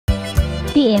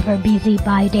The ever-busy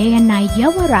by day and night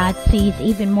Yaowarat sees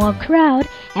even more crowd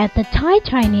as the Thai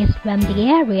Chinese swam the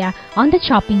area on the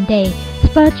shopping day,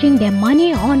 splurging their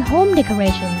money on home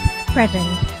decorations,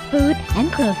 presents, food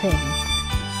and clothing.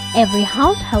 Every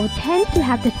household tends to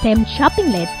have the same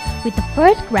shopping list, with the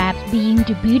first grabs being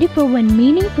the beautiful and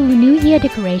meaningful New Year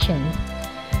decorations.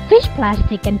 Fish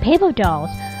plastic and paper dolls,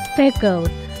 fake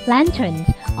gold, lanterns,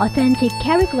 authentic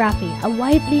calligraphy are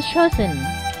widely chosen.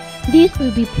 These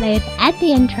will be placed at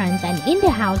the entrance and in the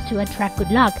house to attract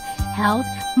good luck, health,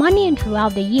 money and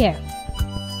throughout the year.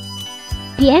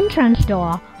 The entrance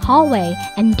door, hallway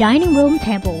and dining room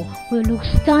table will look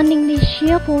stunningly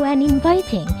cheerful and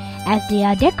inviting as they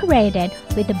are decorated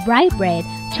with the bright red,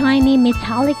 shiny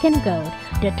metallic and gold,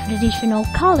 the traditional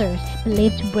colors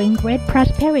believed to bring great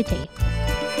prosperity.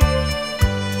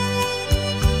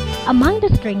 Among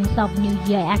the strings of New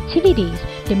Year activities,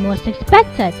 the most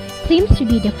expected seems to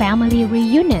be the family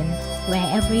reunion, where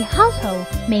every household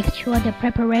makes sure the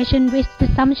preparation reaches the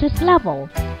sumptuous level.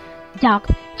 Duck,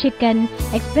 chicken,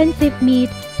 expensive meat,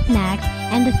 snacks,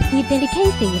 and the sweet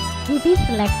delicacies will be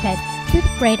selected to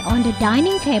spread on the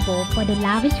dining table for the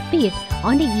lavish feast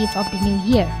on the eve of the new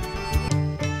year.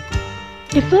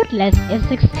 The food list is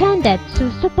extended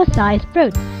to supersized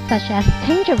fruits such as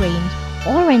tangerines,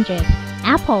 oranges,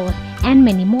 apples, and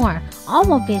many more,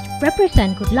 all of which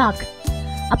represent good luck.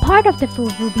 A part of the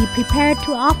food will be prepared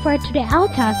to offer to the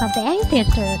altars of the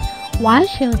ancestors, while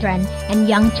children and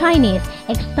young Chinese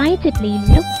excitedly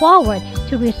look forward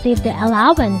to receive the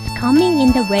allowance coming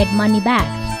in the red money bags.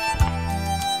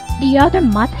 The other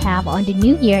must-have on the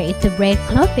new year is the red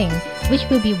clothing, which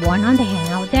will be worn on the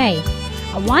hangout day.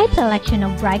 A wide selection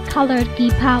of bright-colored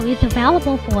kipao is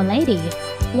available for ladies,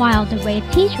 while the red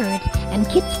t-shirts and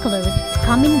kids' clothes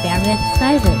come in various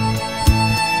sizes.